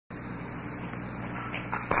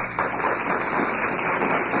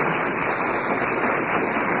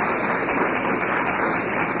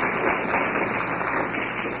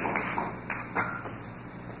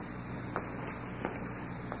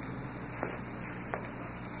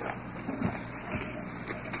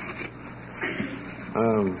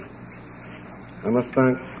I must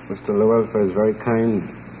thank Mr. Lowell for his very kind,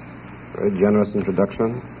 very generous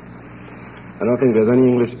introduction. I don't think there's any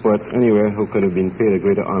English poet anywhere who could have been paid a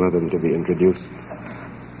greater honor than to be introduced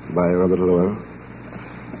by Robert Lowell.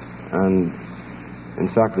 And in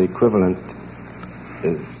fact, the equivalent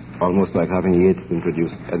is almost like having Yeats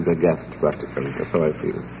introduce Edgar Guest, practically. That's how I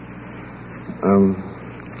feel.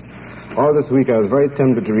 All this week I was very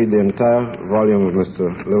tempted to read the entire volume of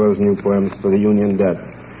Mr. Lowell's new poems for the Union Dead.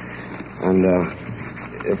 And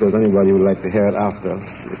if there's anybody who would like to hear it after,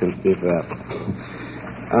 you can stay for that.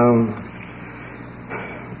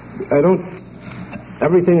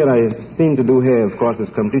 Everything that I seem to do here, of course, is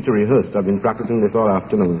completely rehearsed. I've been practicing this all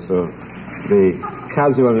afternoon, so the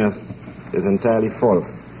casualness is entirely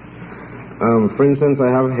false. For instance,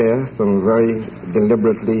 I have here some very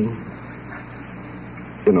deliberately,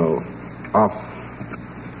 off,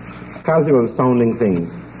 casual-sounding things,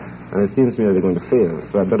 and it seems to me that they're going to fail,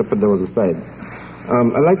 so I'd better put those aside.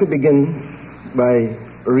 I'd like to begin by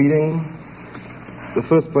reading the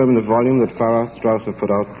first poem in the volume that Farrar, Straus and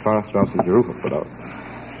Giroux have put out.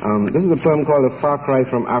 This is a poem called A Far Cry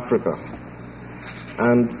from Africa.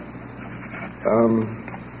 And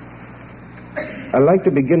I like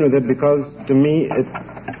to begin with it because, to me, it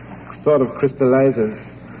sort of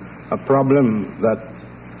crystallizes a problem that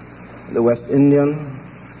the West Indian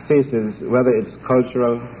faces, whether it's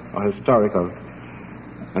cultural or historical,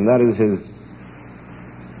 and that is his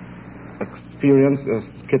experience, a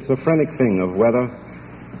schizophrenic thing of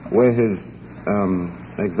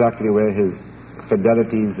exactly where his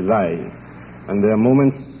fidelities lie. And there are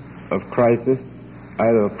moments of crisis,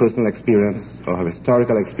 either of personal experience or of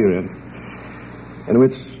historical experience, in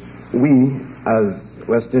which we, as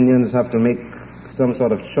West Indians, have to make some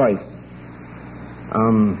sort of choice.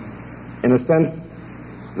 In a sense,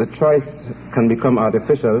 the choice can become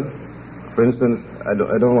artificial. For instance, I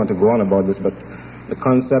don't want to go on about this, but the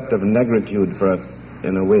concept of negritude for us,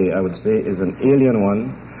 in a way, I would say, is an alien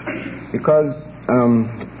one, because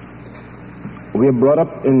we are brought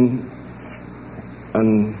up in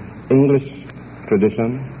an English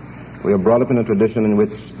tradition. We are brought up in a tradition in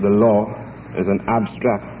which the law is an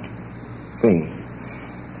abstract thing.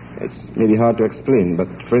 It's maybe hard to explain, but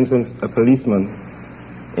for instance, a policeman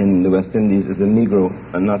in the West Indies is a Negro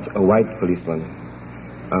and not a white policeman.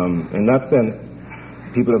 In that sense,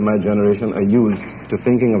 people of my generation are used to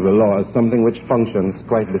thinking of the law as something which functions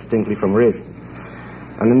quite distinctly from race.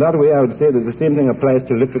 And in that way, I would say that the same thing applies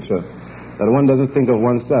to literature, that one doesn't think of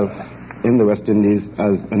oneself in the West Indies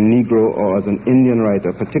as a Negro or as an Indian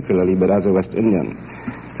writer particularly, but as a West Indian.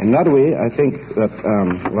 In that way, I think that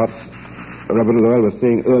what Robert Lowell was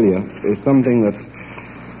saying earlier is something that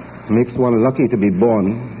makes one lucky to be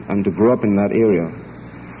born and to grow up in that area.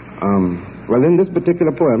 Well, in this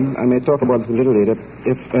particular poem, I may talk about this a little later,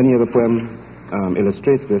 if any other poem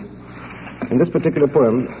illustrates this. In this particular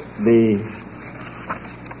poem, the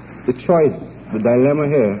choice, the dilemma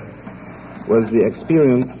here, was the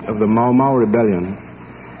experience of the Mau Mau rebellion,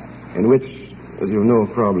 in which, as you know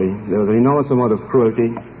probably, there was an enormous amount of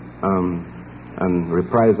cruelty and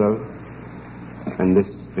reprisal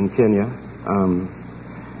in Kenya.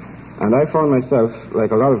 And I found myself, like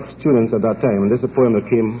a lot of students at that time, and this is a poem that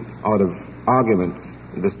came out of argument,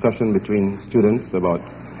 discussion between students about,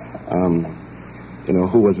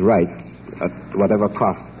 who was right at whatever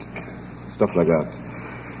cost, stuff like that.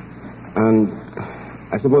 And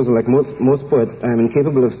I suppose, like most poets, I am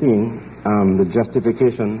incapable of seeing the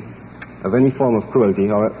justification of any form of cruelty,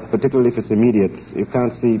 particularly if it's immediate. You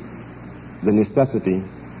can't see the necessity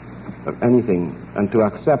of anything, and to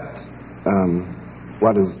accept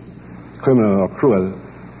what is criminal or cruel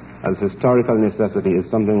as historical necessity is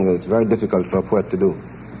something that's very difficult for a poet to do.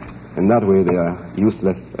 In that way, they are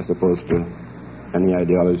useless, I suppose, to any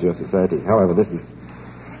ideology or society. However, this is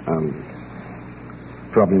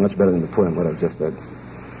probably much better than the poem, what I've just said.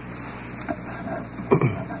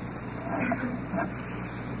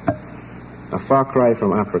 A Far Cry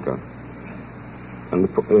from Africa. And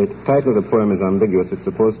the title of the poem is ambiguous. It's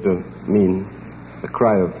supposed to mean a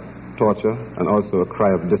cry of torture and also a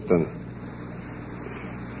cry of distance.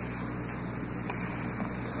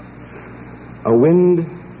 A wind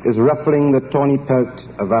is ruffling the tawny pelt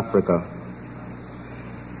of Africa.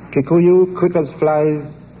 Kikuyu, quick as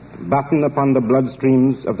flies, batten upon the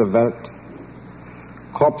bloodstreams of the veldt.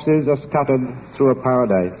 Corpses are scattered through a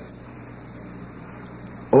paradise.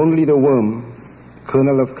 Only the worm,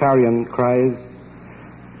 kernel of carrion, cries,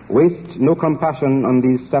 waste no compassion on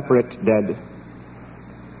these separate dead.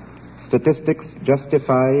 Statistics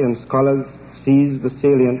justify and scholars seize the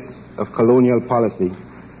salience of colonial policy.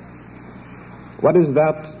 What is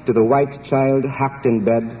that to the white child hacked in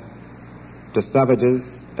bed, to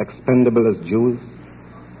savages expendable as Jews?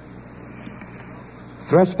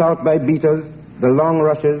 Threshed out by beaters, the long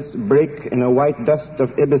rushes break in a white dust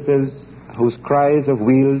of ibises whose cries have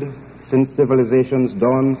wheeled since civilization's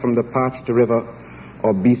dawn from the parched river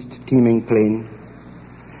or beast-teeming plain.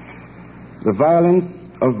 The violence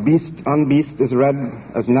of beast on beast is read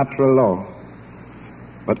as natural law,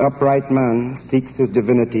 but upright man seeks his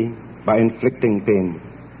divinity by inflicting pain.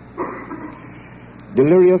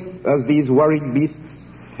 Delirious as these worried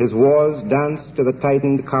beasts, his wars dance to the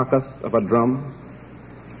tightened carcass of a drum,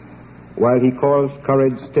 while he calls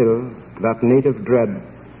courage still that native dread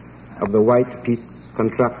of the white peace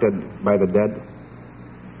contracted by the dead.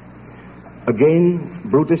 Again,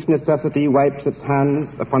 brutish necessity wipes its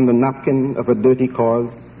hands upon the napkin of a dirty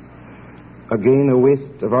cause. Again, a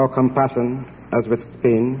waste of our compassion, as with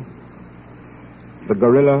Spain. The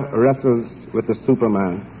gorilla wrestles with the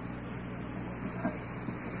Superman.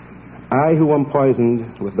 I who am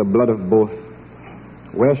poisoned with the blood of both,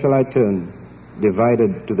 where shall I turn,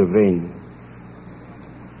 divided to the vein?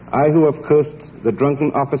 I who have cursed the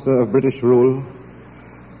drunken officer of British rule,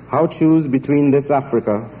 how choose between this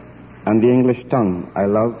Africa and the English tongue I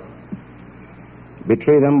love?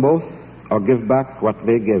 Betray them both or give back what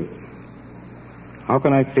they give? How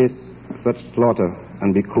can I face such slaughter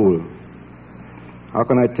and be cool? How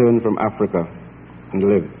can I turn from Africa and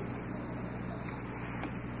live?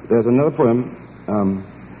 There's another poem,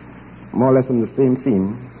 more or less on the same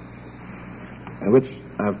theme, in which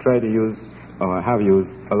I have tried to use, or I have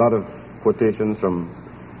used, a lot of quotations from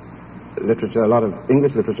literature, a lot of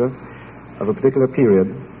English literature of a particular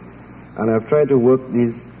period, and I've tried to work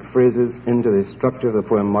these phrases into the structure of the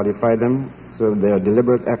poem, modify them so that they are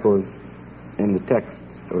deliberate echoes in the text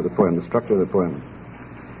of the poem, the structure of the poem.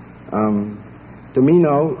 To me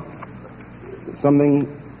now, something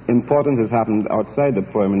important has happened outside the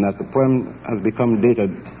poem, in that the poem has become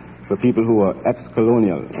dated for people who are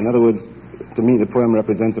ex-colonial. In other words, to me, the poem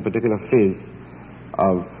represents a particular phase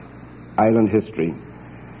of island history.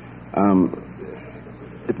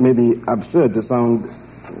 It may be absurd to sound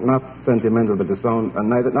not sentimental, but to sound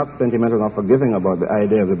not sentimental nor forgiving about the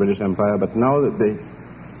idea of the British Empire, but now that the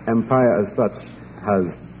empire as such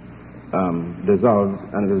has dissolved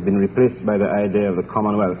and it has been replaced by the idea of the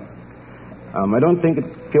Commonwealth, I don't think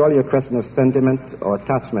it's purely a question of sentiment or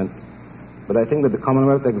attachment, but I think that the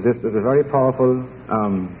Commonwealth exists as a very powerful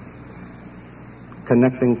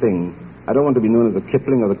connecting thing. I don't want to be known as a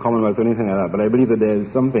Kipling of the Commonwealth or anything like that, but I believe that there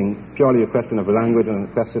is something, purely a question of language and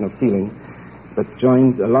a question of feeling, that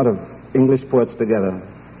joins a lot of English poets together,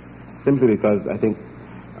 simply because I think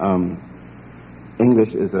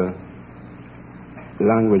English is a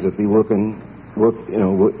language that we working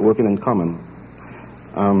in common.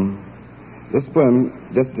 This poem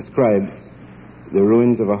just describes the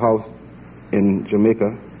ruins of a house in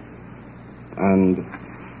Jamaica, and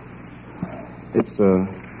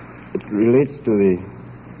it relates to the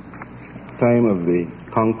time of the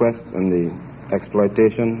conquest and the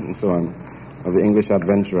exploitation and so on of the English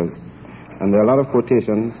adventurers. And there are a lot of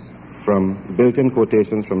quotations built-in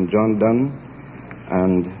quotations from John Donne,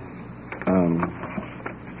 and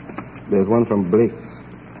there's one from Blake,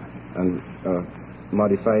 and a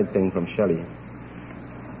modified thing from Shelley.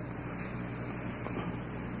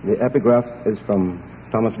 The epigraph is from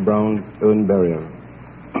Thomas Brown's Urn Burial.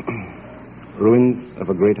 Ruins of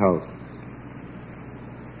a great house.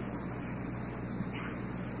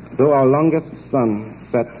 Though our longest sun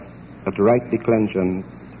sets at right declensions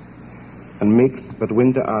and makes but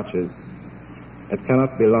winter arches, it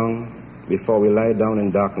cannot be long before we lie down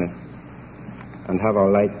in darkness and have our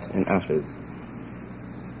light in ashes.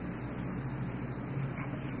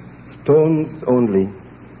 Stones only,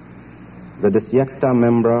 the disjecta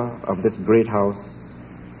membra of this great house,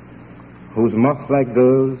 whose moth-like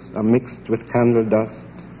girls are mixed with candle dust,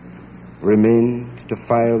 remain to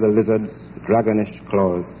file the lizard's dragonish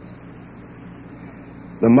claws.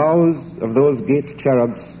 The mouths of those gate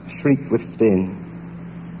cherubs shriek with stain.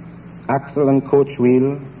 Axle and coach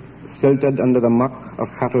wheel silted under the muck of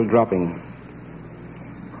cattle droppings.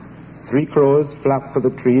 3 crows flap for the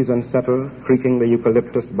trees and settle, creaking the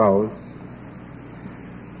eucalyptus boughs.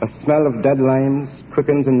 A smell of dead limes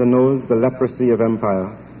quickens in the nose the leprosy of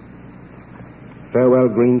empire. Farewell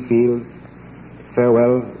green fields,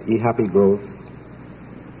 farewell ye happy groves.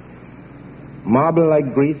 Marble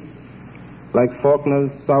like Greece, like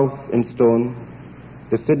Faulkner's south in stone,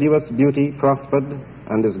 deciduous beauty prospered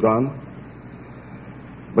and is gone.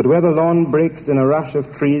 But where the lawn breaks in a rush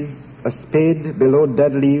of trees, a spade below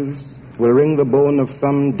dead leaves will ring the bone of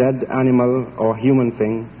some dead animal or human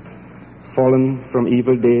thing, fallen from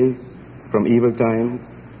evil days, from evil times.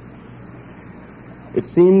 It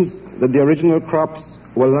seems that the original crops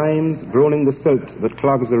were limes growing the silt that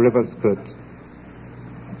clogs the river's skirt.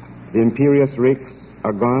 The imperious rakes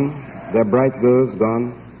are gone, their bright girls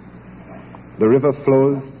gone. The river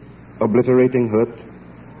flows, obliterating hurt.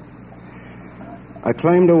 I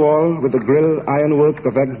climbed a wall with the grill ironwork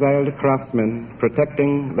of exiled craftsmen,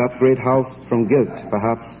 protecting that great house from guilt,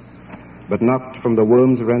 perhaps, but not from the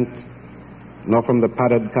worm's rent, nor from the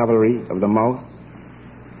padded cavalry of the mouse.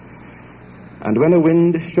 And when a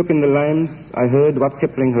wind shook in the limes, I heard what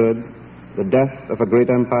Kipling heard, the death of a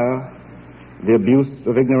great empire, the abuse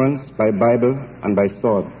of ignorance by Bible and by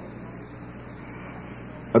sword.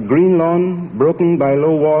 A green lawn, broken by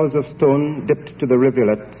low walls of stone, dipped to the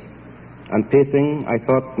rivulet, and pacing, I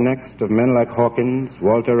thought next of men like Hawkins,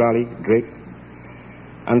 Walter Raleigh, Drake,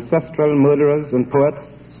 ancestral murderers and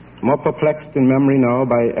poets, more perplexed in memory now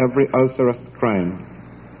by every ulcerous crime.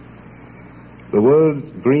 The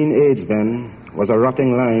world's green age, then, was a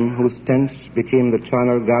rotting lime whose stench became the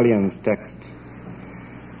Channel Galleon's text.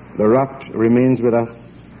 The rot remains with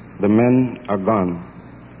us, the men are gone.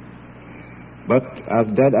 But as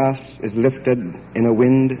dead ash is lifted in a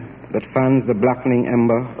wind that fans the blackening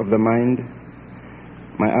ember of the mind,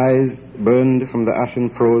 my eyes burned from the ashen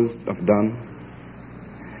prose of dawn.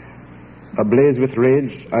 Ablaze with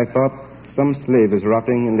rage, I thought some slave is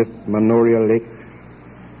rotting in this manorial lake.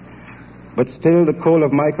 But still the coal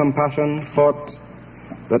of my compassion fought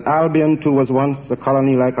that Albion too was once a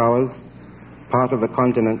colony like ours, part of the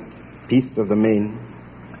continent, piece of the main,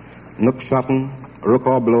 nookshotten, rook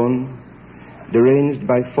blown, deranged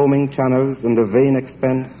by foaming channels and the vain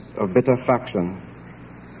expense of bitter faction.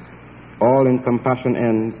 All in compassion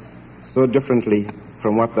ends so differently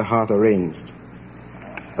from what the heart arranged,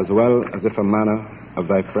 as well as if a manner of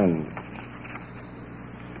thy friends.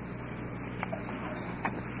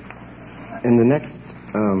 In the next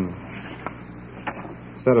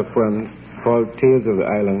set of poems, called Tales of the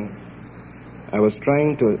Islands, I was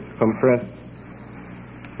trying to compress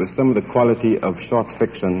with some of the quality of short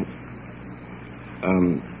fiction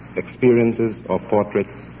experiences or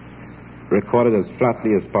portraits recorded as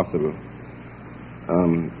flatly as possible. At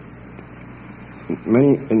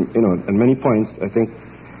many points, I think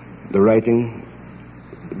the writing,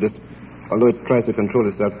 although it tries to control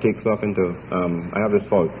itself, takes off into, I have this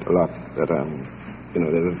fault a lot, that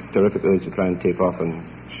there's a terrific urge to try and take off and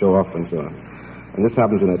show off and so on. And this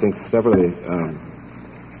happens in, I think, several of the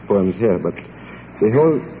poems here, but the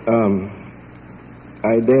whole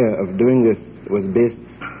idea of doing this was based,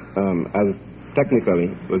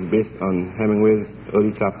 was based on Hemingway's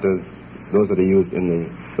early chapters, those that are used in the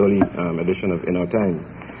early edition of In Our Time,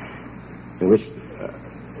 in which,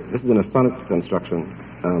 this is in a sonnet construction,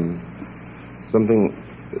 something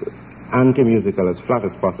anti-musical, as flat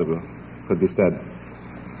as possible, could be said,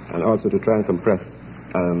 and also to try and compress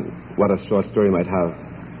what a short story might have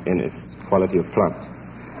in its quality of plot.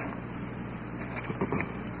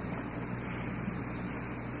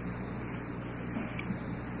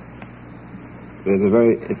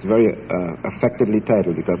 It's very affectedly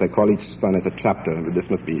titled, because I call each sonnet a chapter, but this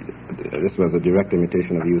was a direct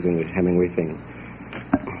imitation of using the Hemingway thing.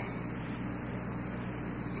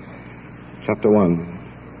 Chapter 1.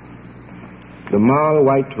 The marl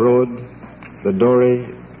white road, the Dore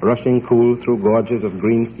rushing cool through gorges of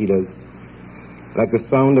green cedars, like the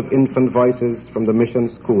sound of infant voices from the mission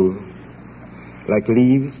school, like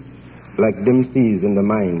leaves, like dim seas in the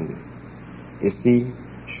mind. Ici,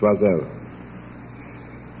 Choiseul.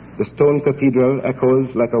 The stone cathedral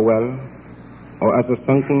echoes like a well, or as a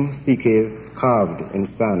sunken sea cave carved in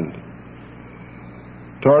sand.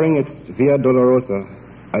 Touring its Via Dolorosa,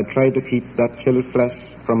 I tried to keep that chill flesh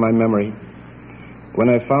from my memory when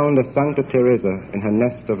I found a Santa Teresa in her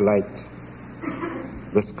nest of light.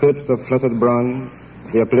 The skirts of fluttered bronze,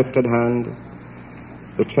 the uplifted hand,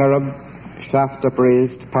 the cherub, shaft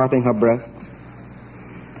upraised, parting her breast,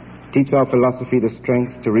 teach our philosophy the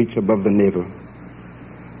strength to reach above the navel.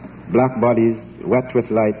 Black bodies, wet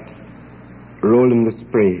with light, roll in the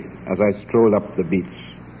spray as I stroll up the beach.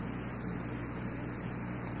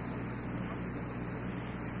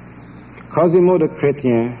 Cosimo de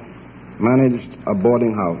Chrétien managed a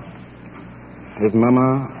boarding house. His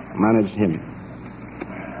mama managed him.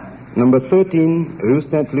 Number 13, Rue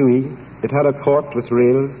Saint Louis, it had a court with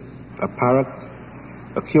rails, a parrot,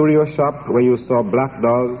 a curio shop where you saw black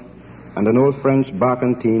dolls, and an old French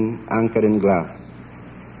barkentine anchored in glass.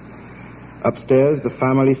 Upstairs, the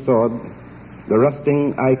family sword, the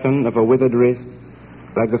rusting icon of a withered race,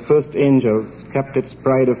 like the first angels, kept its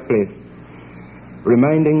pride of place,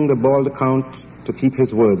 reminding the bald count to keep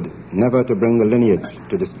his word, never to bring the lineage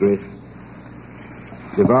to disgrace.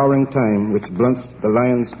 Devouring time, which blunts the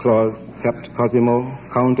lion's claws, kept Cosimo,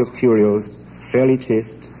 Count of Curios, fairly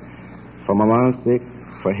chaste, for mamma's sake,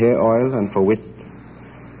 for hair oil and for whist,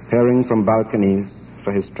 peering from balconies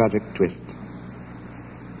for his tragic twist.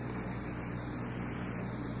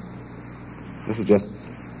 This is just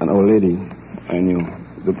an old lady I knew.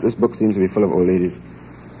 This book seems to be full of old ladies.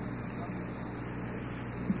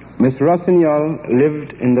 Miss Rossignol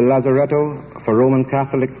lived in the lazaretto for Roman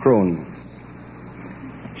Catholic crones.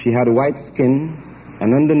 She had white skin,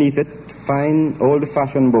 and underneath it, fine,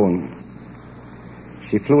 old-fashioned bones.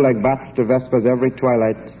 She flew like bats to Vespers every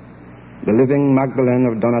twilight, the living Magdalene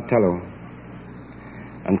of Donatello.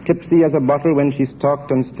 And tipsy as a bottle when she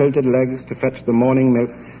stalked on stilted legs to fetch the morning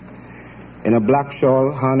milk, in a black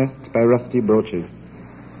shawl harnessed by rusty brooches.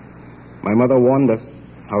 My mother warned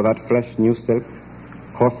us how that flesh knew silk,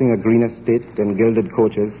 coursing a green estate and gilded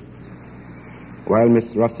coaches, while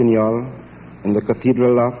Miss Rossignol in the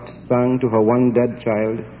cathedral loft sang to her one dead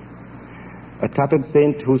child, a tattered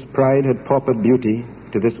saint whose pride had paupered beauty,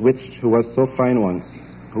 to this witch who was so fine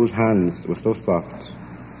once, whose hands were so soft.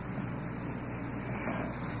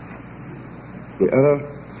 The other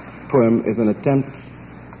poem is an attempt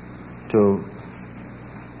to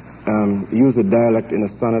use a dialect in a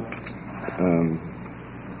sonnet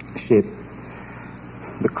shape.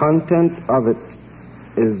 The content of it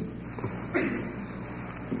is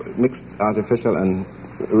mixed, artificial and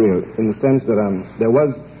real, in the sense that there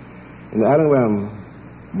was, in the island where I'm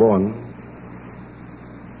born,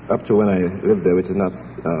 up to when I lived there, which is not,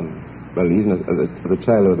 well, even as a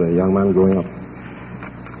child, as a young man growing up,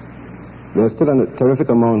 there's still a terrific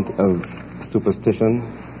amount of superstition,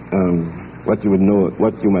 what you would know,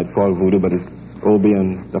 what you might call voodoo, but it's Obi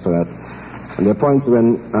and stuff like that. And there are points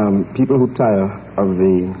when people who tire of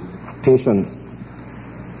the patience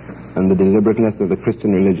and the deliberateness of the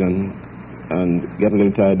Christian religion and get a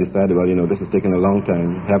little tired, decide, well, this is taking a long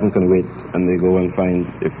time, heaven can wait, and they go and find,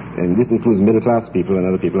 and this includes middle-class people and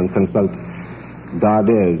other people, and consult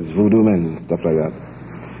Dardaires, voodoo men, stuff like that.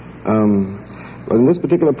 Well, in this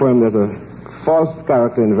particular poem, there's a false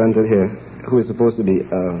character invented here who is supposed to be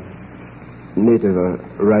a native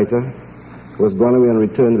writer who has gone away and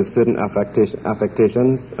returned with certain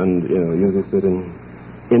affectations and, using certain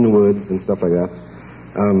in-words and stuff like that.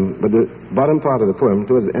 But the bottom part of the poem,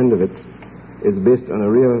 towards the end of it, is based on a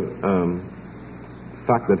real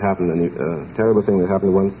fact that happened, a terrible thing that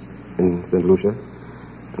happened once in Saint Lucia.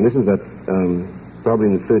 And this is that probably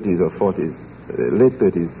in the 30s or 40s, late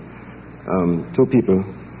 30s, two people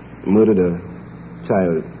murdered a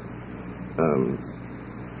child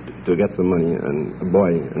to get some money, and a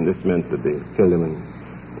boy, and this meant that they killed him, and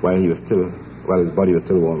while his body was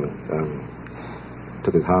still warm,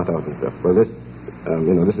 took his heart out and stuff. Well, this,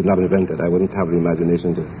 this is not invented. I wouldn't have the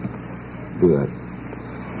imagination to do that.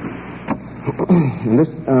 And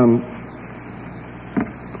this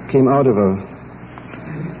came out of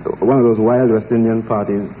one of those wild West Indian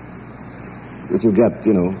parties that you get,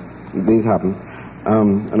 these happen.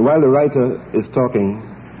 And while the writer is talking,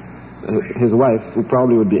 his wife, who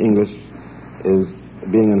probably would be English, is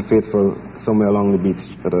being unfaithful somewhere along the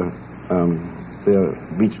beach at a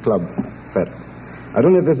beach club fete. I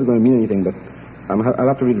don't know if this is going to mean anything, but I'll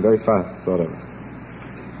have to read it very fast, sort of.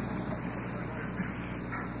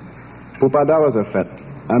 Popada was a fete.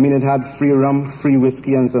 It had free rum, free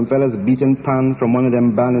whiskey, and some fellas beating pan from one of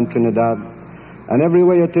them band in Trinidad. And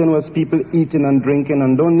everywhere you turn was people eating and drinking,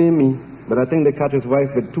 and don't name me, but I think they catch his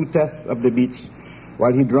wife with 2 tests of the beach,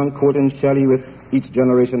 while he drunk quoting Shelley with each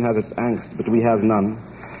generation has its angst, but we has none,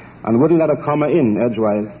 and wouldn't let a comma in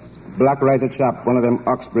edgewise. Black writer chap, one of them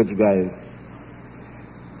Oxbridge guys.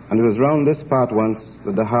 And it was round this part once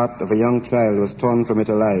that the heart of a young child was torn from it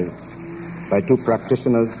alive by 2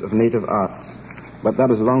 practitioners of native art. But that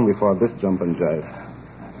was long before this jump and jive.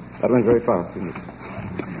 That went very fast, didn't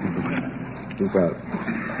it? Too fast.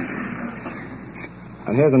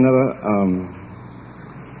 And here's another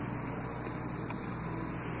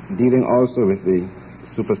dealing also with the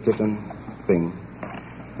superstition thing.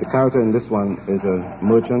 The character in this one is a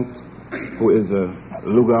merchant who is a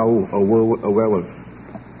lugau, a werewolf.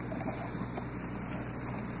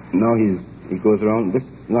 Now he goes around. This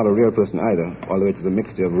is not a real person either, although it's a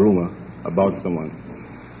mixture of rumor about someone.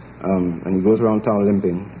 And he goes around town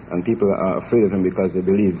limping, and people are afraid of him because they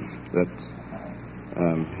believe that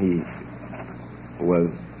he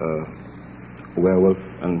was a werewolf,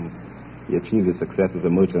 and he achieved his success as a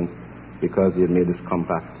merchant because he had made this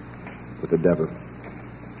compact with the devil.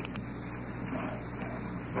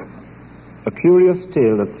 A curious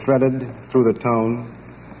tale that threaded through the town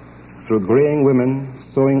through graying women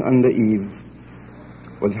sewing under eaves,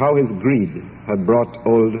 was how his greed had brought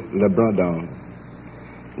old Lebrun down,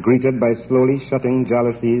 greeted by slowly shutting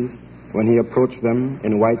jalousies when he approached them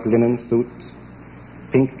in white linen suit,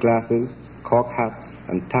 pink glasses, cork hat,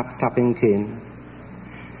 and tap-tapping cane.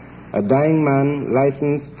 A dying man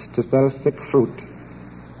licensed to sell sick fruit,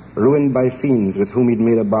 ruined by fiends with whom he'd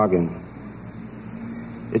made a bargain.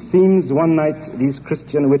 It seems one night these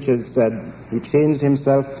Christian witches said he changed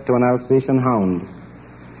himself to an Alsatian hound,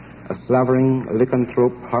 a slavering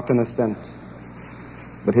lycanthrope hot in a scent.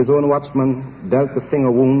 But his own watchman dealt the thing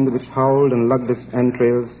a wound which howled and lugged its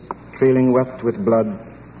entrails, trailing wet with blood,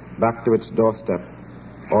 back to its doorstep,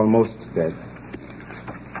 almost dead.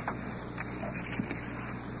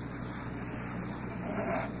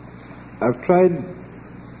 I've tried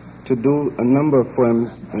to do a number of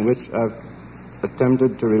poems in which I've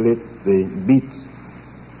attempted to relate the beat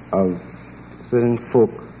of certain folk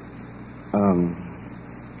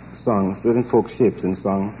songs, certain folk shapes in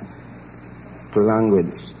song to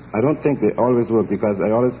language. I don't think they always work because I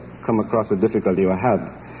always come across a difficulty, or have,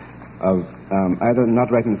 of either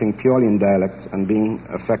not writing anything purely in dialect and being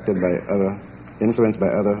affected by other, influenced by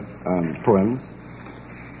other poems.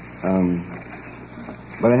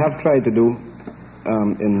 But I have tried to do,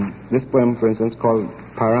 in this poem, for instance, called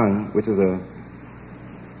Parang, which is a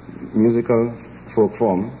musical folk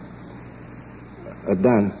form, a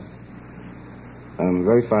dance,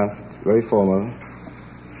 very fast, very formal,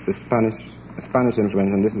 the Spanish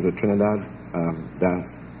influence, and this is a Trinidad dance.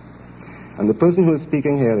 And the person who is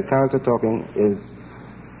speaking here, the character talking, is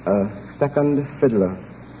a second fiddler,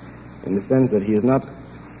 in the sense that he is not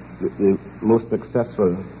the most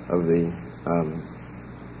successful of the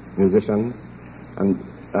musicians, and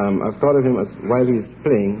I've thought of him as, while he's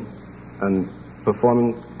playing and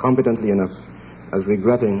performing competently enough, as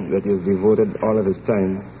regretting that he has devoted all of his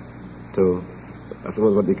time to, I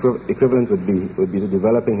suppose what the equivalent would be to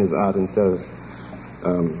developing his art instead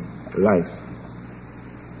of life.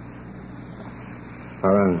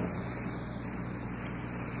 Parang.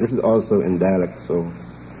 This is also in dialect, so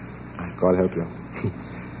God help you.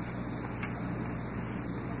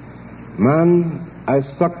 Man, I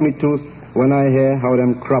suck me tooth when I hear how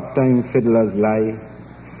them crop-time fiddlers lie,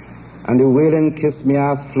 and the wailing kiss me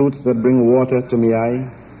ass flutes that bring water to me eye.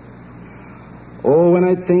 Oh, when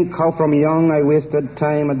I think how from young I wasted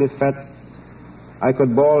time at the fetes, I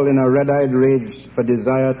could bawl in a red-eyed rage for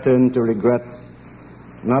desire turned to regrets,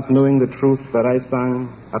 not knowing the truth that I sang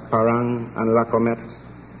at Parang and La Comette.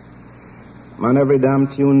 Man, every damn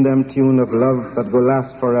tune of love that go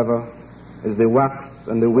last forever is the wax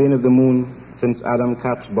and the wane of the moon since Adam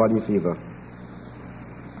catch body fever.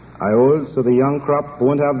 I old, so the young crop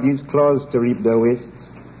won't have these claws to reap their waste.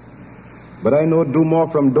 But I know do more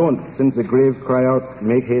from don't, since the grave cry out,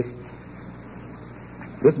 make haste.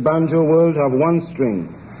 This banjo world have one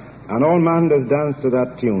string, and all man does dance to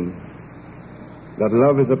that tune. That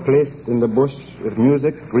love is a place in the bush with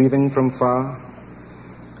music grieving from far,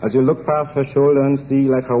 as you look past her shoulder and see,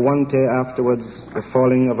 like her one tear afterwards, the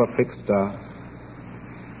falling of a fixed star.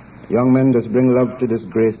 Young men just bring love to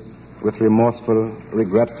disgrace with remorseful,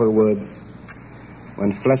 regretful words,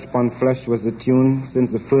 when flesh upon flesh was the tune,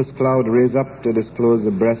 since the first cloud raised up to disclose the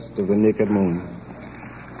breast of the naked moon.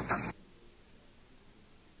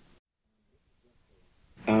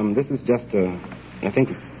 This is just I think,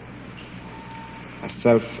 a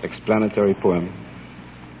self-explanatory poem.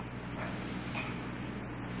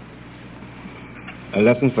 A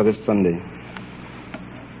lesson for this Sunday.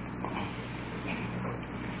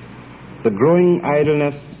 The growing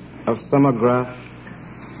idleness of summer grass,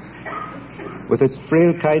 with its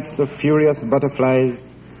frail kites of furious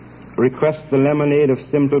butterflies, requests the lemonade of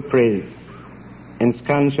simple praise, in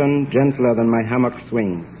scansion gentler than my hammock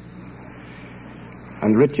swings,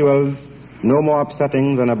 and rituals no more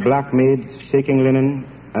upsetting than a black maid shaking linen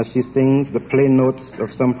as she sings the plain notes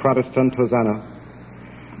of some Protestant hosanna,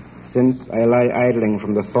 since I lie idling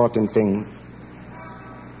from the thought in things,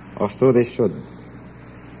 or so they should,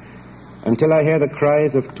 until I hear the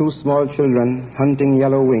cries of two small children hunting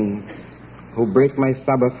yellow wings, who break my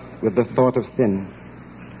Sabbath with the thought of sin.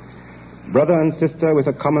 Brother and sister with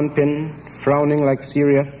a common pin, frowning like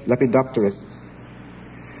serious lepidopterists.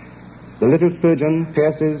 The little surgeon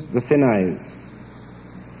pierces the thin eyes.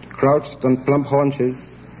 Crouched on plump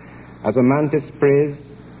haunches, as a mantis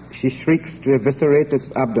preys, she shrieks to eviscerate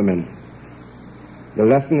its abdomen. The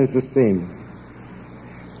lesson is the same.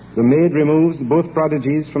 The maid removes both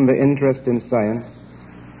prodigies from their interest in science.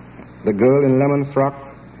 The girl in lemon frock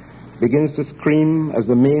begins to scream as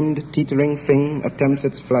the maimed, teetering thing attempts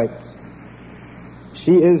its flight.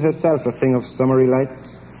 She is herself a thing of summery light,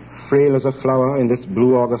 frail as a flower in this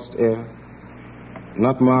blue August air,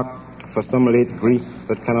 not marked for some late grief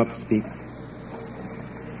that cannot speak.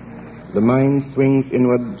 The mind swings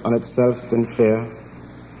inward on itself in fear,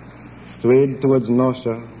 swayed towards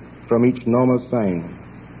nausea from each normal sign,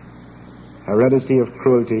 heredity of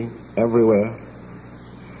cruelty everywhere,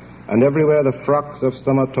 and everywhere the frocks of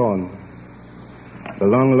summer torn, the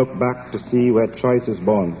long look back to see where choice is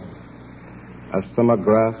born, as summer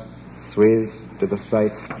grass sways to the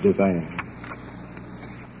sight's design.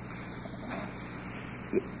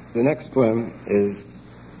 The next poem is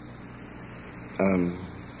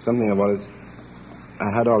something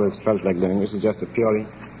I had always felt like doing, which is just a purely,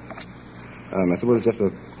 I suppose just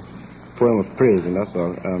a poem of praise, and that's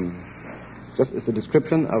all. It's a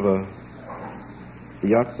description of the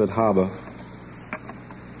yachts at harbor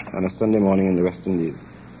on a Sunday morning in the West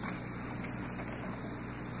Indies.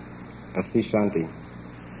 A sea shanty.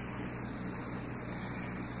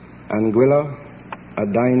 Anguilla,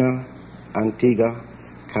 Adina, Antigua,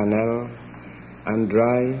 Canel, and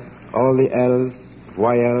dry, all the L's,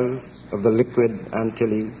 YL's of the liquid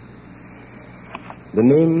Antilles. The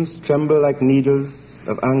names tremble like needles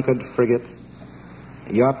of anchored frigates,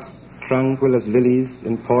 yachts tranquil as lilies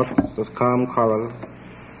in ports of calm coral,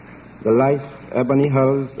 the lithe ebony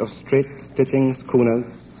hulls of straight stitching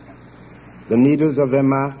schooners, the needles of their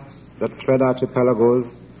masts that thread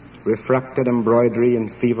archipelagos, refracted embroidery in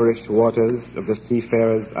feverish waters of the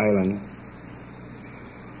seafarers' islands.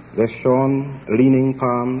 Their shorn, leaning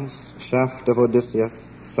palms, shaft of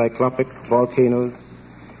Odysseus, cyclopic volcanoes,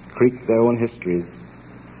 creak their own histories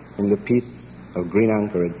in the peace of green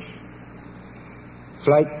anchorage.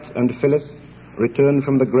 Flight and Phyllis returned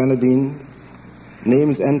from the Grenadines.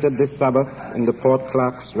 Names entered this Sabbath in the port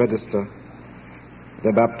clerk's register.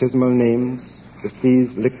 Their baptismal names, the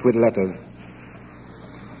sea's liquid letters,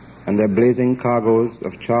 and their blazing cargoes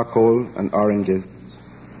of charcoal and oranges.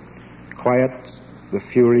 Quiet, the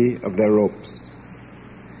fury of their ropes.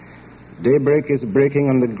 Daybreak is breaking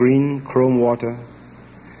on the green chrome water.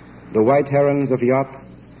 The white herons of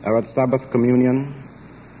yachts are at Sabbath communion.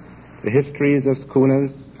 The histories of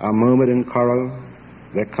schooners are murmured in coral,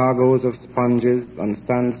 their cargoes of sponges on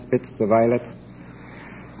sand spits of islets,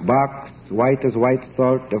 barks white as white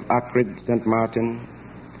salt of acrid St. Martin,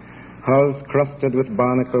 hulls crusted with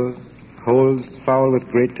barnacles, holds foul with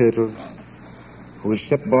great turtles, whose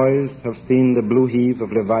shipboys have seen the blue heave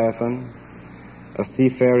of Leviathan, a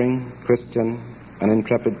seafaring, Christian, and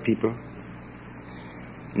intrepid people.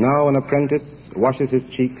 Now an apprentice washes his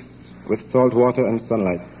cheeks with salt water and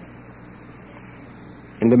sunlight.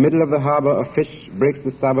 In the middle of the harbor, a fish breaks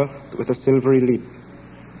the Sabbath with a silvery leap.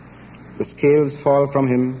 The scales fall from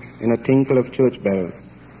him in a tinkle of church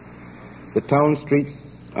bells. The town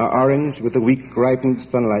streets are orange with the weak-ripened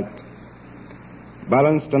sunlight.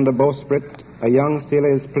 Balanced on the bowsprit, a young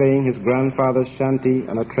sailor is playing his grandfather's shanty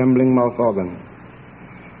on a trembling mouth organ.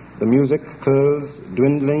 The music curls,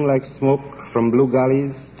 dwindling like smoke from blue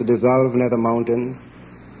gullies to dissolve near the mountains.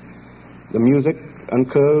 The music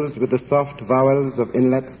uncurls with the soft vowels of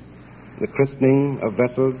inlets, the christening of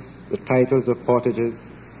vessels, the titles of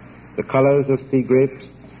portages, the colors of sea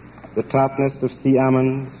grapes, the tartness of sea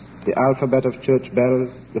almonds, the alphabet of church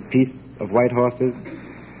bells, the peace of white horses,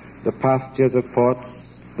 the pastures of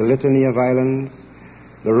ports, the litany of islands,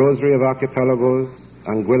 the rosary of archipelagos,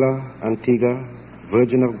 Anguilla, Antigua,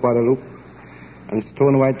 Virgin of Guadeloupe, and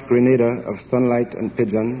stone-white Grenada of sunlight and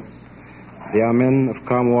pigeons, the Amen of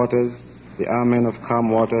calm waters, the Amen of calm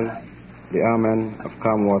waters, the Amen of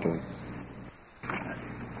calm waters.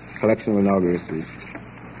 Collection will now be received.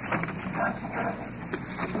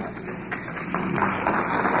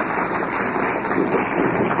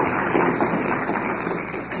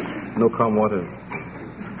 No calm waters.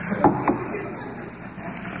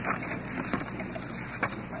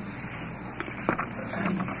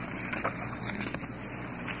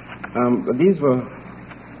 But these were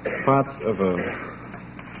parts of a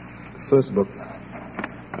first book.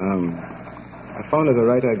 I found as a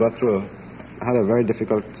writer I had a very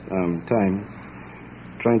difficult time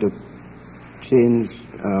trying to change.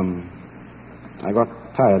 I got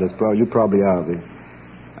tired, as you probably are,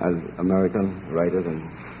 as American writers and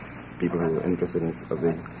people who are interested in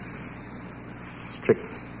the strict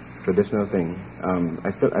traditional thing.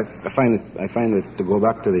 I find it to go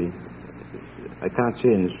back to I can't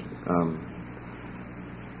change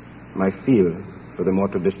my feel for the more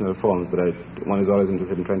traditional forms, but one is always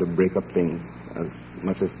interested in trying to break up things as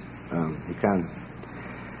much as you can.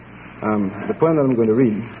 The poem that I'm going to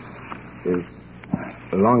read is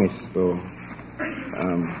longish, so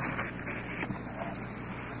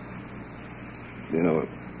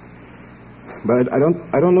But I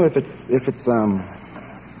don't know if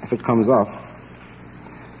it comes off.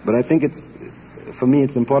 But I think for me,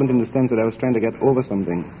 it's important in the sense that I was trying to get over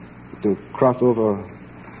something, to cross over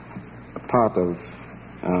a part of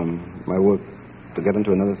my work, to get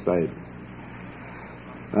into another side.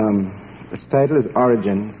 Its title is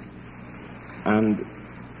Origins, and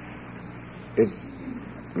it's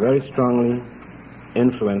very strongly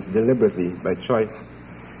influenced deliberately by choice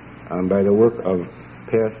by the work of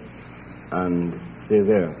Peirce and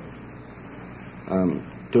Césaire,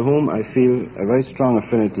 to whom I feel a very strong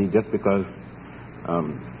affinity just because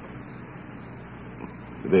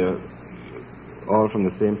they're all from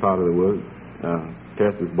the same part of the world.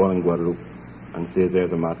 Peirce was born in Guadeloupe, and Césaire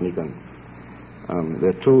is a Martinican.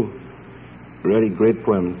 There are two really great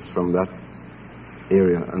poems from that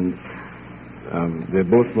area, and they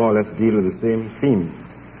both more or less deal with the same theme.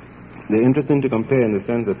 They're interesting to compare in the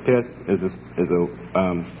sense that Peirce is a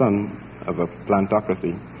son of a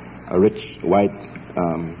plantocracy, a rich white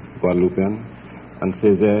Guadeloupean, and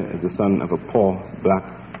Césaire is the son of a poor black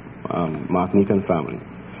Martinican family.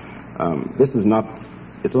 This is not,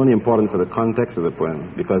 it's only important for the context of the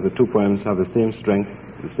poem, because the two poems have the same strength,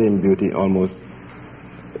 the same beauty almost,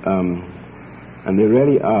 and they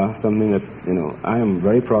really are something that, I am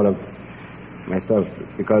very proud of myself,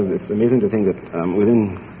 because it's amazing to think that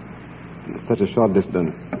within such a short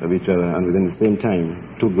distance of each other and within the same time,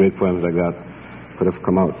 two great poems like that could have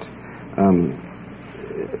come out.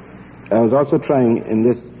 I was also trying in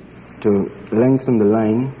this to lengthen the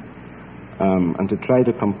line and to try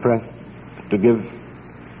to compress, to give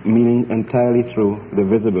meaning entirely through the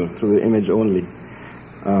visible, through the image only.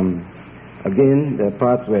 Again, there are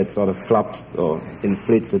parts where it sort of flops or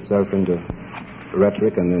inflates itself into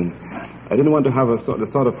rhetoric, and then I didn't want to have the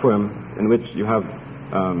sort of poem in which you have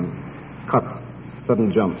cuts,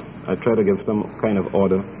 sudden jumps. I try to give some kind of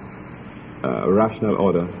order, a rational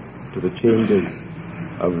order to the changes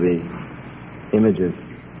of the images.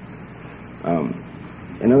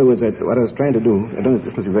 In other words, what I was trying to do, I don't know,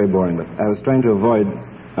 this must be very boring, but I was trying to avoid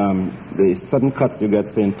the sudden cuts you get,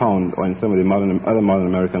 say, in Pound or in some of the other modern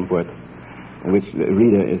American poets, in which the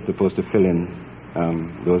reader is supposed to fill in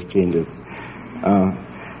those changes.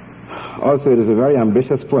 Also, it is a very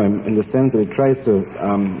ambitious poem in the sense that it tries to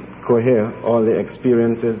cohere all the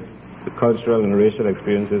experiences, the cultural and racial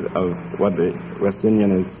experiences of what the West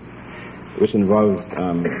Indian is, which involves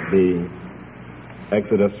the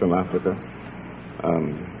exodus from Africa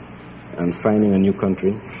and finding a new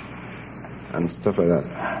country and stuff like that.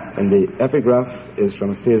 And the epigraph is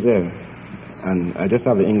from Césaire, and I just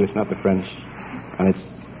have the English, not the French, and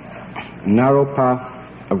it's narrow path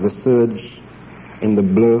of the surge in the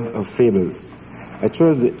blur of fables. I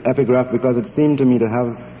chose the epigraph because it seemed to me to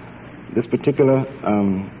have this particular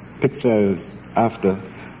picture after,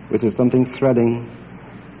 which is something threading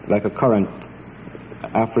like a current,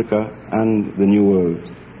 Africa and the New World.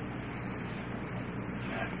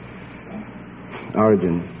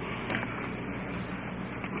 Origins.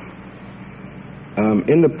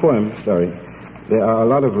 In the poem, there are a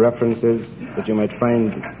lot of references that you might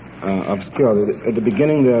find obscure. At the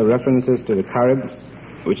beginning there are references to the Caribs,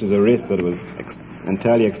 which is a race that was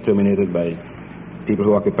entirely exterminated by people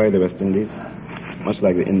who occupied the West Indies, much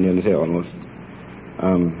like the Indians here almost.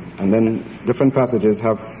 And then different passages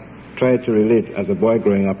have tried to relate as a boy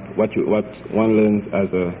growing up what one learns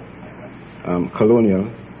as a colonial,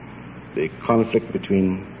 the conflict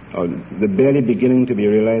between, or the barely beginning to be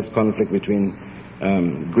realized conflict between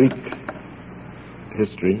Greek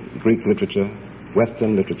history, Greek literature,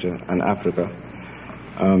 Western literature, and Africa.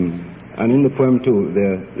 And in the poem too,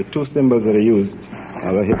 the two symbols that are used,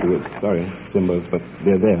 I hit the word, sorry, symbols, but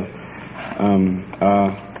they're there.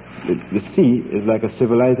 The sea is like a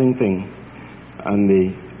civilizing thing, and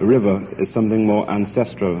the river is something more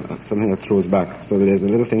ancestral, something that throws back. So there's a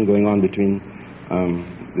little thing going on between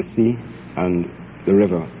the sea and the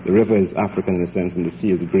river. The river is African in a sense, and the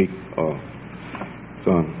sea is Greek, or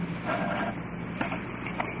so on.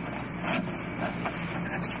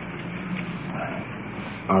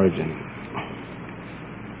 Origin.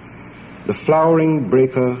 The flowering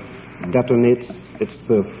breaker detonates its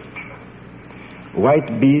surf.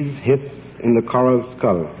 White bees hiss in the coral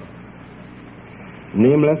skull.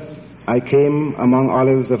 Nameless, I came among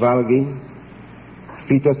olives of algae,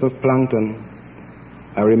 fetus of plankton,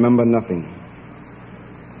 I remember nothing.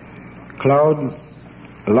 Clouds,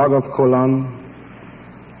 log of Colon,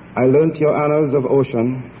 I learnt your annals of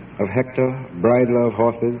ocean, of Hector, bridler of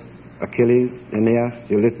horses, Achilles, Aeneas,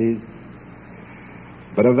 Ulysses,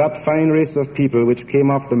 but of that fine race of people which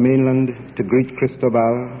came off the mainland to greet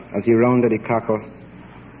Cristobal as he rounded Iquitos,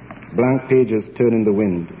 blank pages turn in the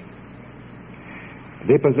wind.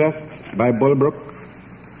 They possessed, by Bulbrook,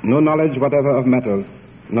 no knowledge whatever of metals,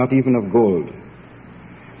 not even of gold.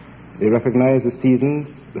 They recognized the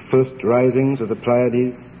seasons, the first risings of the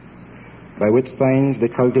Pleiades, by which signs they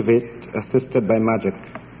cultivate, assisted by magic.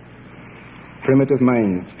 Primitive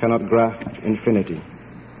minds cannot grasp infinity.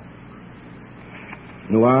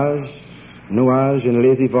 Nuage in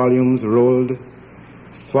lazy volumes rolled,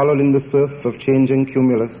 swallowed in the surf of changing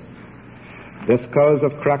cumulus, their skulls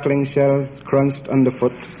of crackling shells crunched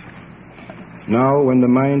underfoot. Now, when the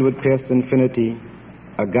mind would pierce infinity,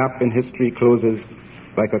 a gap in history closes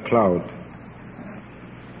like a cloud.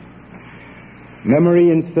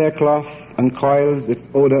 Memory in sackcloth uncoils its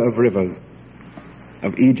odor of rivers,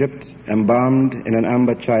 of Egypt embalmed in an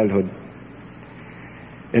amber childhood.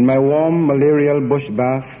 In my warm malarial bush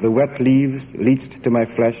bath, the wet leaves leached to my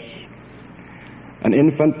flesh. An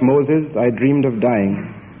infant Moses, I dreamed of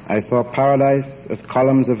dying. I saw paradise as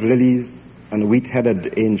columns of lilies and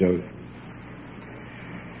wheat-headed angels.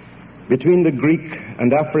 Between the Greek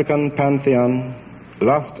and African pantheon,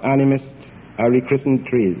 lost animist are rechristened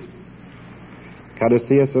trees.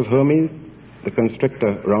 Caduceus of Hermes, the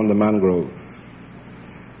constrictor round the mangrove.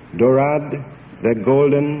 Dorad, their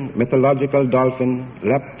golden mythological dolphin,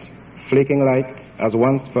 leapt, flaking light as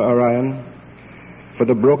once for Orion, for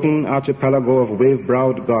the broken archipelago of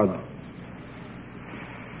wave-browed gods.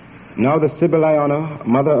 Now the Sibyl Iona,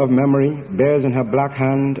 mother of memory, bears in her black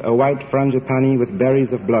hand a white frangipani with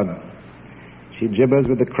berries of blood. She gibbers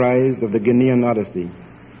with the cries of the Guinean Odyssey.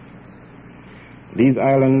 These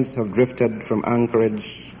islands have drifted from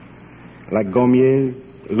anchorage like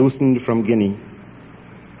gommiers loosened from Guinea,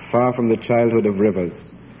 far from the childhood of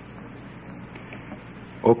rivers.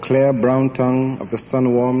 O clear brown tongue of the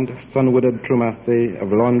sun-warmed, sun-wooded trumasse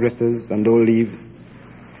of laundresses and old leaves,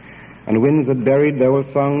 and winds that buried their old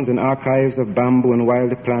songs in archives of bamboo and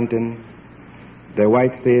wild plantain, their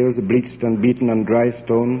white sails bleached and beaten on dry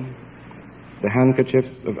stone, the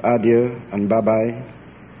handkerchiefs of adieu and bye-bye.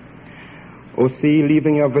 O sea,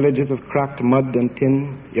 leaving your villages of cracked mud and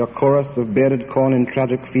tin, your chorus of bearded corn in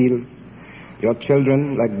tragic fields, your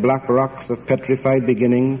children like black rocks of petrified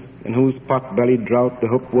beginnings, in whose pot-bellied drought the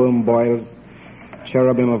hookworm boils,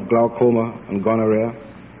 cherubim of glaucoma and gonorrhea.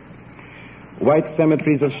 White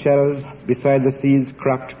cemeteries of shells beside the sea's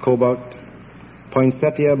cracked cobalt,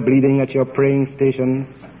 poinsettia bleeding at your praying stations,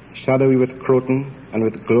 shadowy with croton and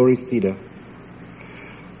with glory cedar,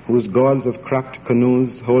 whose gods of cracked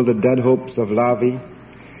canoes hold the dead hopes of larvae,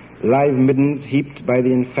 live middens heaped by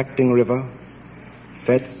the infecting river,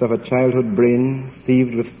 fetes of a childhood brain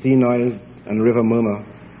sieved with sea noise and river murmur.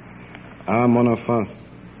 Ah, mon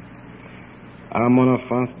enfance,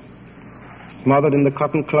 smothered in the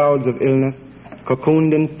cotton clouds of illness,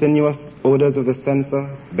 cocooned in sinuous odors of the censer,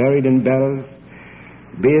 buried in bells,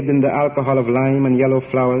 bathed in the alcohol of lime and yellow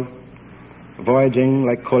flowers, voyaging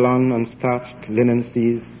like Colon on starched linen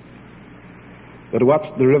seas, that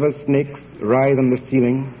watched the river snakes writhe on the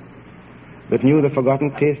ceiling, that knew the forgotten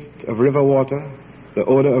taste of river water, the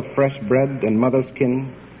odor of fresh bread and mother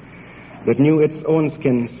skin, that knew its own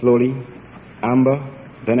skin slowly, amber,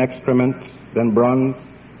 then excrement, then bronze,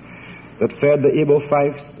 that fed the Ebo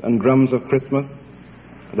fifes and drums of Christmas,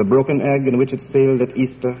 the broken egg in which it sailed at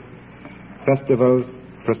Easter, festivals,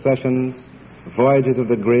 processions, voyages of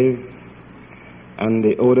the grave, and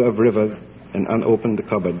the odor of rivers in unopened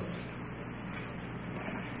cupboards.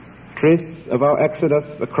 Trace of our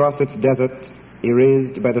exodus across its desert,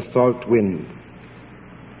 erased by the salt winds.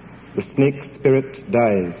 The snake spirit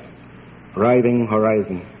dies, writhing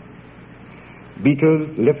horizon.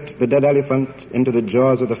 Beetles lift the dead elephant into the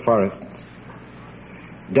jaws of the forest.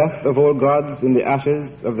 Death of old gods in the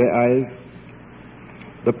ashes of their eyes.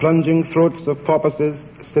 The plunging throats of porpoises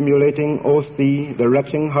simulating, O sea, the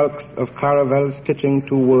retching hulks of caravels stitching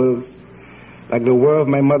two worlds, like the whir of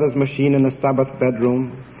my mother's machine in a Sabbath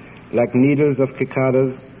bedroom, like needles of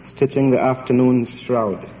cicadas stitching the afternoon's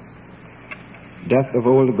shroud. Death of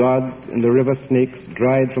old gods in the river snakes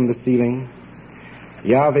dried from the ceiling.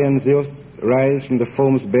 Yahweh and Zeus rise from the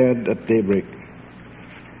foam's bed at daybreak.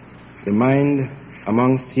 The mind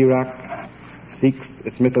among Sirach seeks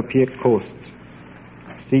its mythopoeic coast,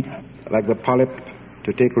 seeks, like the polyp,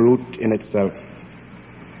 to take root in itself.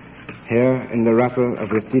 Here, in the rattle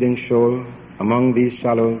of receding shoal, among these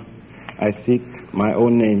shallows, I seek my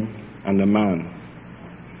own name and a man.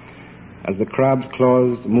 As the crab's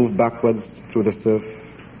claws move backwards through the surf,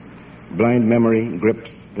 blind memory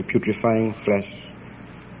grips the putrefying flesh.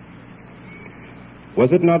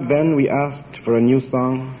 Was it not then we asked for a new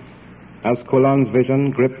song, as Colon's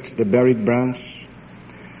vision gripped the buried branch,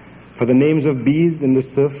 for the names of bees in the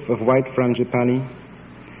surf of white frangipani,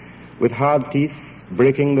 with hard teeth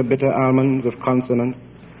breaking the bitter almonds of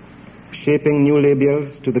consonants, shaping new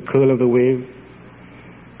labials to the curl of the wave,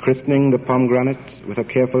 christening the pomegranate with a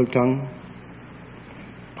careful tongue,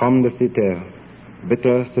 pomme de citer,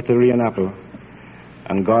 bitter Cytherean apple,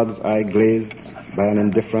 and God's eye glazed by an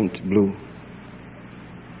indifferent blue.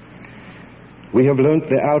 We have learnt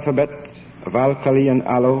the alphabet of alkali and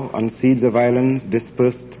aloe on seeds of islands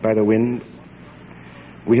dispersed by the winds.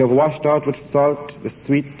 We have washed out with salt the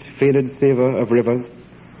sweet, faded savor of rivers,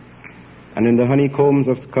 and in the honeycombs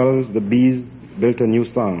of skulls the bees built a new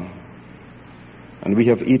song, and we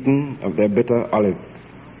have eaten of their bitter olive.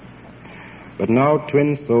 But now,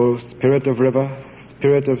 twin souls, spirit of river,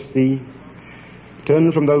 spirit of sea,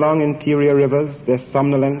 turn from the long interior rivers, their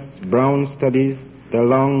somnolence, brown studies, their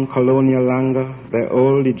long colonial languor, their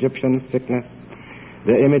old Egyptian sickness,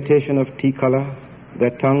 their imitation of tea color,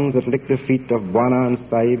 their tongues that lick the feet of Bwana and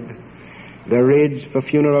Saib, their rage for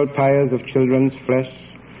funeral pyres of children's flesh,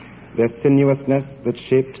 their sinuousness that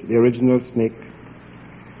shaped the original snake.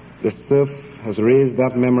 The surf has raised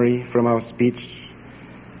that memory from our speech,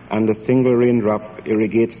 and a single raindrop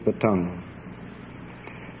irrigates the tongue.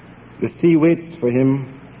 The sea waits for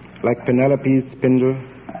him like Penelope's spindle,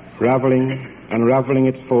 raveling, unraveling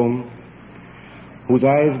its foam, whose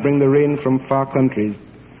eyes bring the rain from far countries,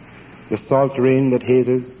 the salt rain that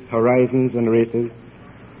hazes horizons and races,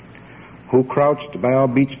 who crouched by our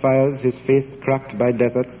beach fires, his face cracked by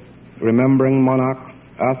deserts, remembering monarchs,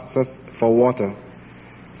 asks us for water,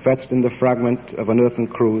 fetched in the fragment of an earthen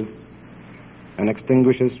cruise, and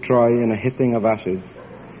extinguishes Troy in a hissing of ashes,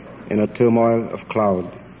 in a turmoil of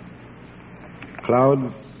cloud.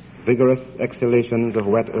 Clouds, vigorous exhalations of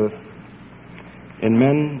wet earth. In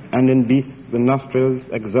men and in beasts, the nostrils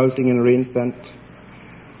exulting in rain scent,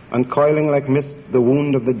 uncoiling like mist the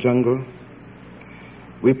wound of the jungle.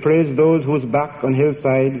 We praise those whose back on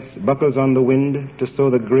hillsides buckles on the wind to sow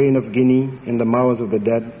the grain of Guinea in the mouths of the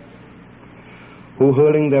dead, who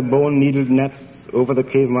hurling their bone-needled nets over the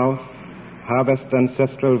cave mouth harvest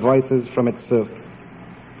ancestral voices from its surf,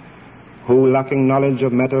 who, lacking knowledge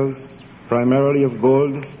of metals, primarily of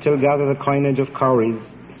gold, still gather the coinage of cowries,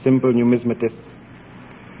 simple numismatists,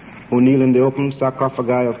 who kneel in the open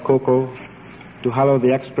sarcophagi of cocoa to hallow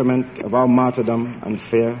the excrement of our martyrdom and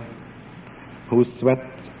fear, whose sweat,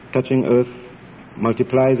 touching earth,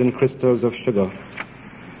 multiplies in crystals of sugar,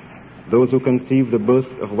 those who conceive the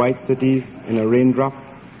birth of white cities in a raindrop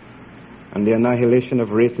and the annihilation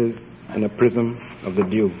of races in a prism of the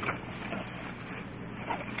dew.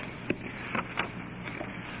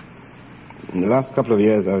 In the last couple of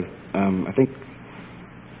years, I think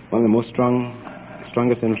one of the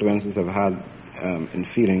strongest influences I've had in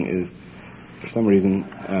feeling is, for some reason,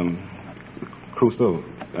 Crusoe.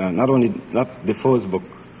 Not Defoe's book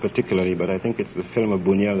particularly, but I think it's the film of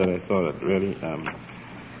Buñuel that I saw that really,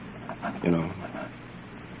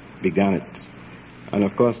 began it. And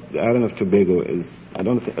of course, the island of Tobago is, I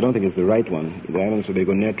don't think it's the right one. The island of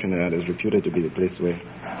Tobago near Trinidad is reputed to be the place where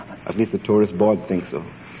at least the tourist board thinks so.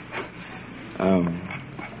 And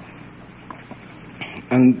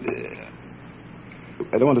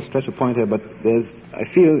I don't want to stretch a point here, but I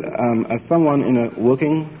feel as someone in a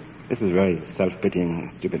working, this is very self-pitying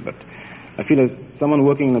and stupid, but I feel as someone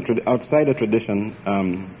working outside a tradition,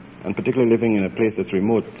 and particularly living in a place that's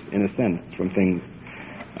remote, in a sense, from things,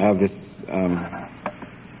 I have this,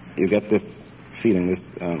 you get this feeling, this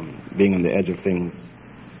being on the edge of things.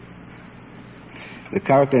 The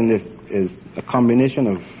character in this is a combination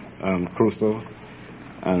of Crusoe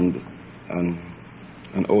and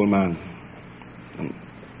an old man.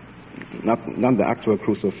 Not the actual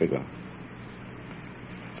Crusoe figure.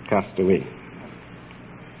 It's cast away.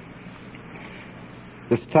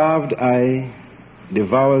 The starved eye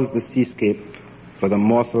devours the seascape for the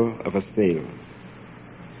morsel of a sail.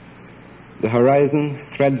 The horizon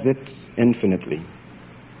threads it infinitely.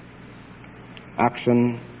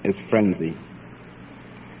 Action is frenzy.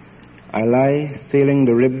 I lie sailing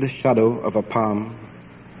the ribbed shadow of a palm,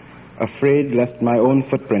 afraid lest my own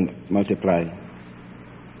footprints multiply.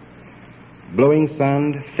 Blowing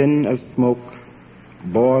sand, thin as smoke,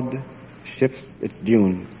 board shifts its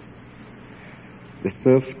dunes. The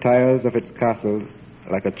surf tires of its castles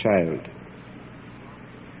like a child.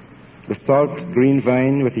 The salt green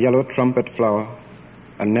vine with yellow trumpet flower,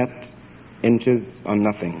 a net inches on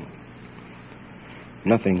nothing.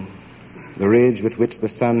 Nothing, the rage with which the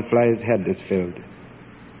sandfly's head is filled.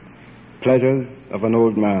 Pleasures of an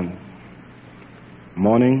old man.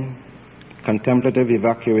 Morning, contemplative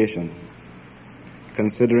evacuation,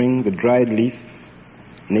 considering the dried leaf,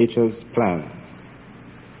 nature's plan.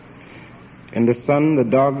 In the sun, the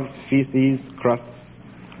dog's feces crusts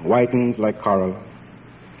whitens like coral,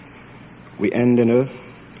 we end in earth,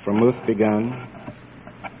 from earth began,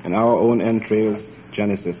 in our own entrails,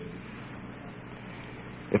 Genesis.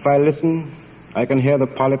 If I listen, I can hear the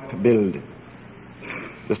polyp build,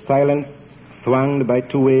 the silence thwanged by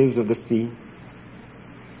two waves of the sea.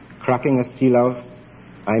 Cracking a sea louse,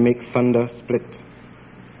 I make thunder split.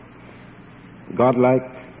 Godlike,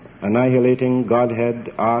 annihilating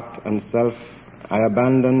Godhead, art, and self, I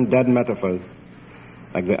abandon dead metaphors,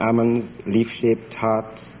 like the almond's leaf-shaped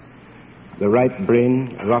heart, the ripe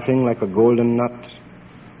brain rotting like a golden nut,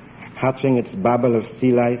 hatching its babble of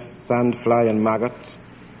sea lice, sandfly, and maggot,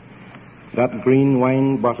 that green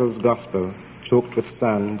wine bottle's gospel, choked with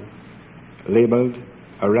sand, labeled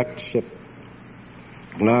a wrecked ship,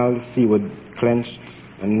 gnarled seaward, clenched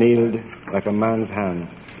and nailed like a man's hand.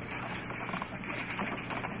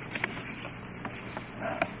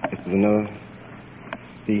 This is another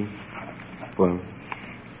sea poem.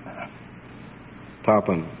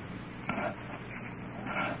 Tarpon.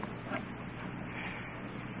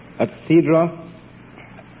 At Cedros,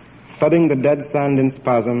 thudding the dead sand in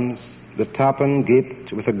spasms, the tarpon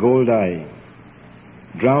gaped with a gold eye,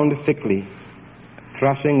 drowned thickly,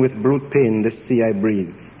 thrashing with brute pain this sea I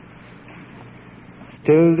breathe.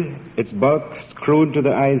 Stilled, its bulk screwed to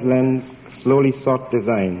the eye's lens, slowly sought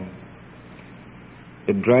design.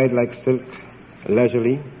 It dried like silk,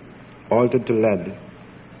 leisurely, altered to lead.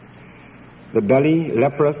 The belly,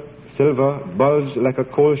 leprous, silver, bulged like a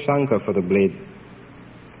coal shanker for the blade.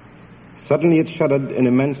 Suddenly it shuddered in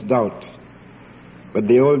immense doubt, but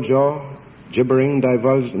the old jaw, gibbering,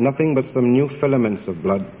 divulged nothing but some new filaments of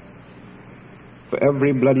blood. For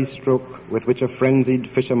every bloody stroke with which a frenzied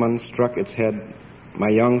fisherman struck its head, my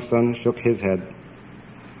young son shook his head.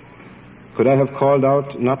 Could I have called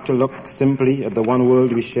out not to look simply at the one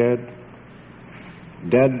world we shared?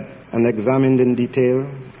 Dead and examined in detail,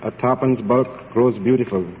 a tarpon's bulk grows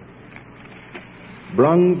beautiful.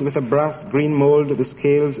 Bronze with a brass green mold, the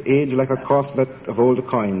scales age like a corselet of old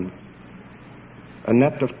coins. A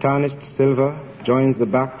net of tarnished silver joins the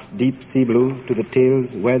back's deep sea blue to the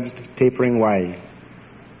tail's wedged tapering Y.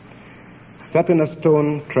 Set in a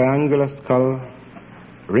stone triangular skull,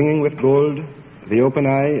 ringing with gold, the open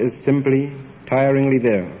eye is simply, tiringly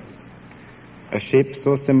there. A shape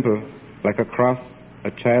so simple, like a cross,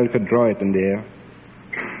 a child could draw it in the air.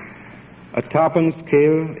 A tarpon's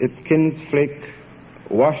scale, its skins flake,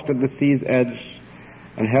 washed at the sea's edge,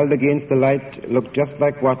 and held against the light, looked just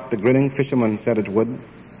like what the grinning fisherman said it would.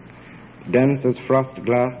 Dense as frost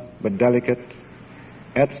glass, but delicate.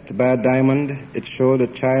 Etched by a diamond, it showed a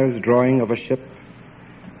child's drawing of a ship,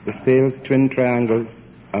 the sails twin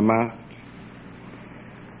triangles, a mast.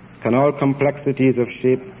 Can all complexities of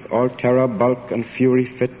shape, all terror, bulk, and fury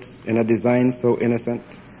fit in a design so innocent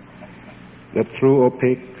that through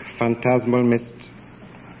opaque, phantasmal mist,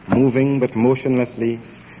 moving but motionlessly,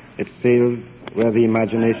 it sails where the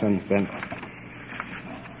imagination sent.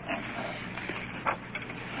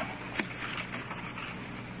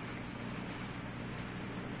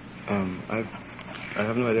 I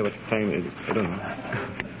have no idea what time it is. I don't know.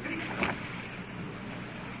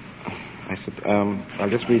 I said, I'll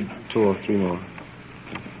just read 2 or 3 more.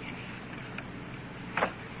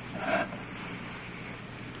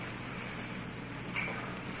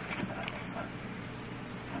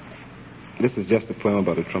 This is just a poem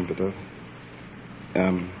about a trumpeter.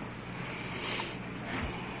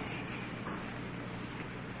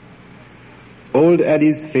 Old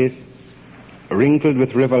Eddie's face, wrinkled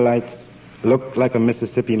with river lights, looked like a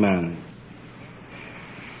Mississippi man's.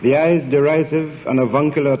 The eyes, derisive and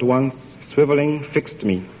avuncular at once, swiveling, fixed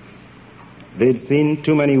me. They'd seen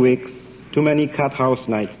too many wakes, too many cat house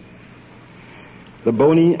nights. The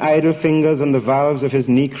bony, idle fingers on the valves of his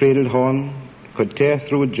knee-cradled horn could tear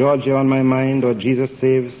through Georgia on my mind or Jesus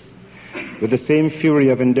Saves with the same fury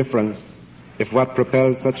of indifference if what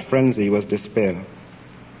propelled such frenzy was despair.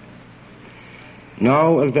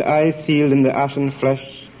 Now, as the eye sealed in the ashen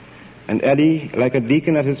flesh, and Eddie, like a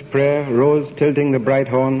deacon at his prayer, rose tilting the bright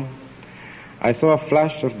horn, I saw a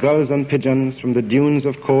flash of gulls and pigeons from the dunes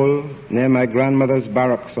of coal near my grandmother's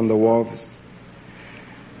barracks on the wharves.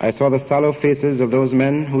 I saw the sallow faces of those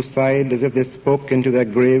men who sighed as if they spoke into their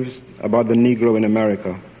graves about the Negro in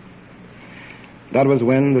America. That was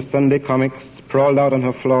when the Sunday comics sprawled out on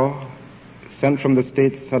her floor, sent from the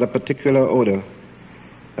States, had a particular odor,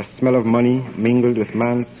 a smell of money mingled with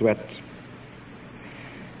man's sweat.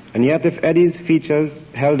 And yet if Eddie's features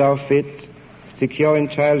held our fate, secure in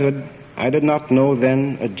childhood, I did not know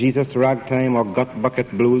then a Jesus ragtime or gut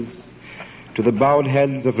bucket blues to the bowed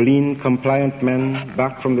heads of lean, compliant men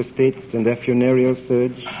back from the States in their funereal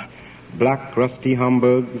surge, black, rusty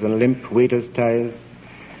Hamburgs and limp waiters' ties,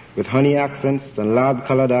 With honey accents and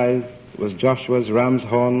lard-colored eyes was Joshua's ram's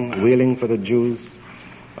horn wailing for the Jews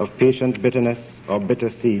of patient bitterness or bitter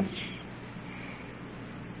siege.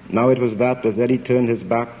 Now it was that as Eddie turned his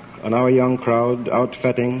back on our young crowd,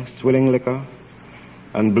 out-fetting, swilling liquor,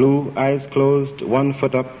 and Blue, eyes closed, 1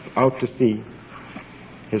 foot up, out to sea,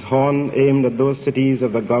 his horn aimed at those cities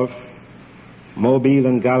of the Gulf, Mobile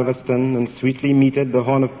and Galveston, and sweetly meted the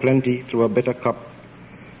horn of plenty through a bitter cup,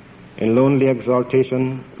 in lonely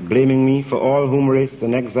exaltation, blaming me for all whom race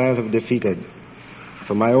and exile have defeated,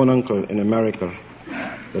 for my own uncle in America,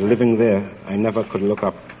 that living there I never could look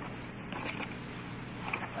up.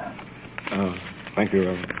 Thank you,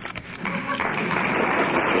 Reverend.